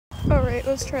Alright,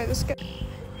 let's try this guy.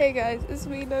 Hey guys, it's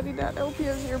me,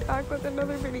 LPS here, back with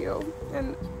another video.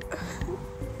 And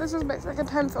this is my second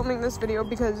time filming this video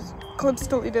because Clips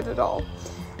deleted it all.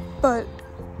 But,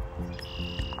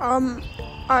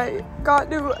 I got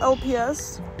new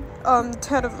LPS,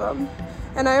 10 of them.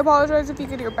 And I apologize if you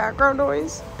can hear background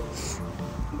noise,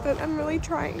 but I'm really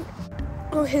trying.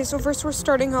 Okay, so first we're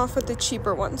starting off with the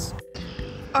cheaper ones.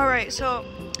 Alright, so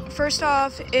first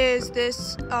off is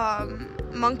this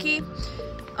monkey,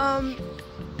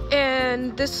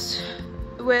 and this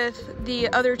with the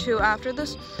other two after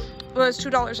this was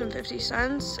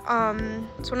 $2.50.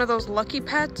 It's one of those lucky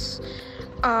pets.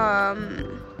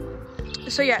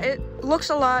 So yeah, it looks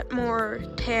a lot more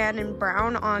tan and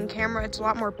brown on camera. It's a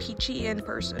lot more peachy in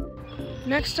person.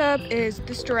 Next up is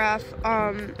this giraffe,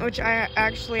 which I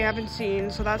actually haven't seen,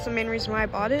 so that's the main reason why I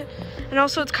bought it. And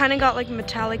also it's kind of got like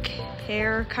metallic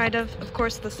hair, kind of. Of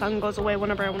course the sun goes away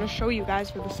whenever I want to show you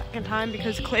guys for the second time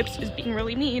because Clips is being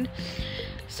really mean.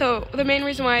 So the main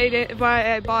reason why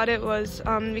I bought it was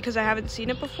because I haven't seen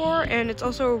it before, and it's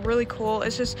also really cool.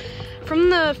 It's just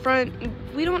from the front,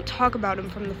 we don't talk about him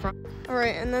from the front.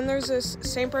 Alright, and then there's this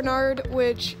Saint Bernard,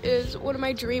 which is one of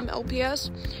my dream LPS.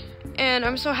 And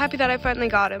I'm so happy that I finally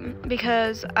got him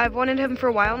because I've wanted him for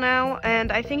a while now,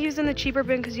 and I think he's in the cheaper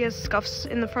bin because he has scuffs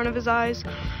in the front of his eyes,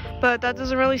 but that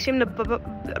doesn't really seem to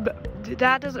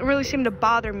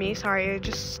bother me. Sorry, I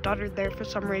just stuttered there for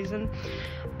some reason.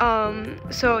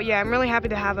 So yeah, I'm really happy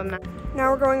to have him now. Now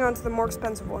we're going on to the more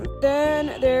expensive one.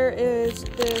 Then there is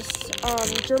this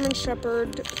German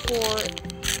Shepherd for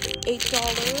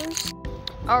 $8.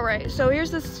 Alright, so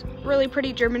here's this really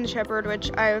pretty German Shepherd,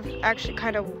 which I've actually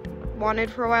kind of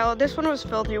wanted for a while. This one was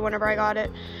filthy whenever I got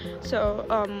it, so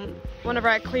whenever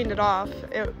I cleaned it off,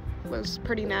 it was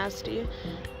pretty nasty.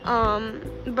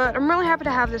 But I'm really happy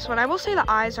to have this one. I will say the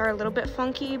eyes are a little bit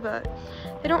funky, but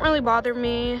they don't really bother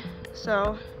me,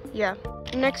 so yeah.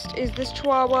 Next is this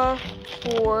Chihuahua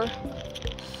for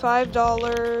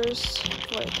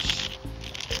 $5, which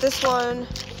this one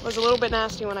was a little bit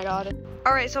nasty when I got it.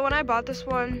 Alright, so when I bought this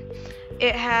one,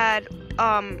 it had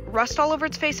rust all over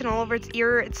its face and all over its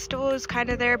ear. It still is kind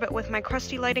of there, but with my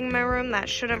crusty lighting in my room, that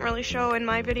shouldn't really show in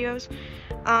my videos.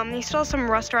 He still has some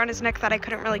rust around his neck that I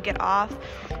couldn't really get off,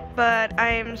 but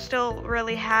I'm still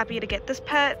really happy to get this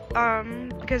pet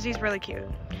because he's really cute.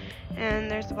 And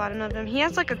there's the bottom of him. He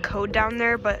has like a code down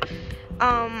there, but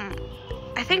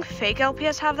I think fake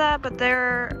LPS have that, but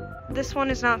this one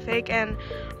is not fake, and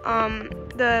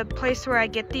the place where I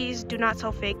get these do not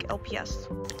sell fake LPS.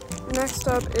 Next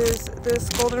up is this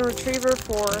golden retriever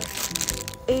for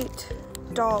 $8,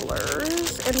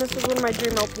 and this is one of my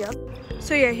dream LPS.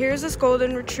 So yeah, here's this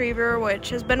golden retriever, which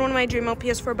has been one of my dream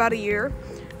LPS for about a year.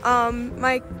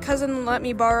 My cousin let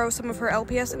me borrow some of her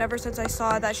LPS, and ever since I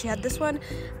saw that she had this one,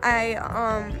 I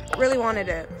really wanted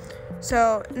it.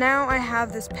 So now I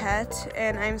have this pet,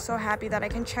 and I'm so happy that I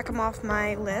can check him off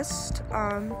my list.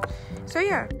 So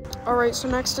yeah. Alright, so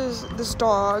next is this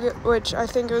dog, which I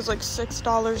think it was like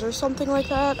 $6 or something like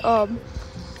that. I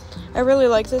really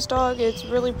like this dog. It's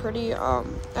really pretty. I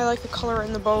like the color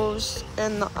and the bows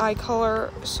and the eye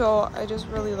color, so I just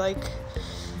really like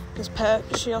this pet.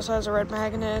 She also has a red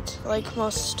magnet, like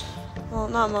most, well,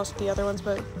 not most of the other ones,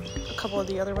 but a couple of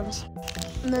the other ones.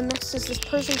 And then next is this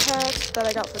Persian cat that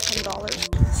I got for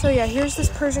 $10. So yeah, here's this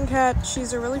Persian cat.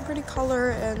 She's a really pretty color,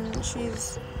 and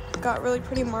she's got really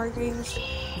pretty markings,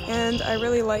 and I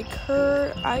really like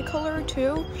her eye color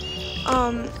too.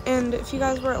 And if you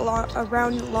guys were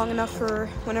around long enough for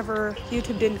whenever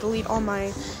YouTube didn't delete all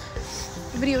my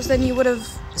videos, then you would have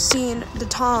seen the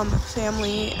Tom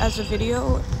family as a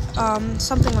video.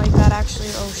 Something like that, actually.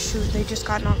 Oh shoot, they just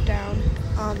got knocked down.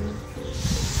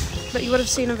 But you would have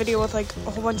seen a video with like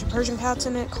a whole bunch of Persian cats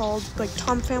in it called like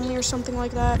Tom Family or something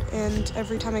like that, and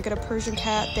every time I get a Persian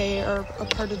cat, they are a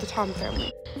part of the Tom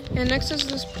family. And next is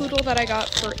this poodle that I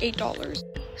got for $8.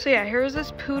 So yeah, here's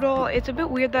this poodle. It's a bit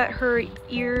weird that her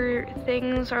ear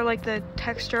things are like the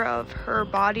texture of her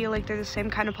body, like they're the same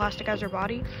kind of plastic as her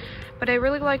body. But I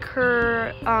really like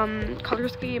her color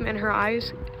scheme, and her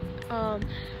eyes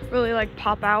really like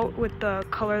pop out with the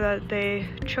color that they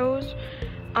chose.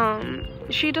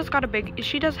 She does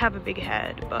have a big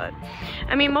head, but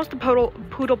I mean most of the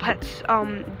poodle pets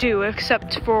do,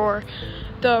 except for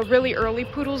the really early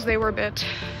poodles. They were a bit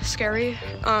scary.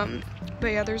 But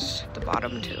yeah, there's the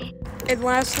bottom too. And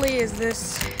lastly is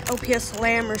this LPS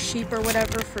lamb or sheep or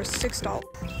whatever for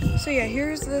 $6. So yeah,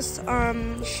 here's this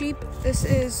sheep. This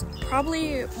is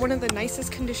probably one of the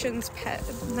nicest conditioned pets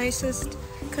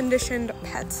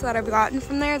that I've gotten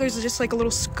from there. There's just like a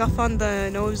little scuff on the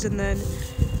nose, and then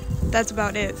that's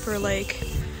about it for like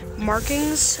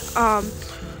markings.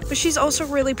 But she's also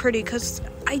really pretty because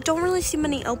I don't really see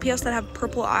many LPS that have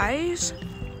purple eyes.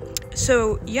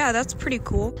 So yeah, that's pretty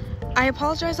cool. I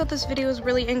apologize that this video is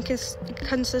really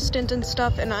inconsistent and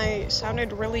stuff, and I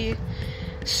sounded really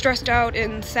stressed out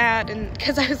and sad, and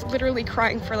because I was literally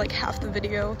crying for like half the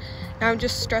video. Now I'm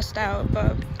just stressed out,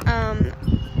 but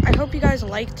I hope you guys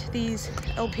liked these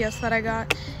LPS that I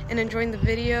got and enjoying the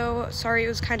video. Sorry it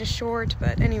was kind of short,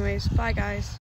 but anyways, bye guys.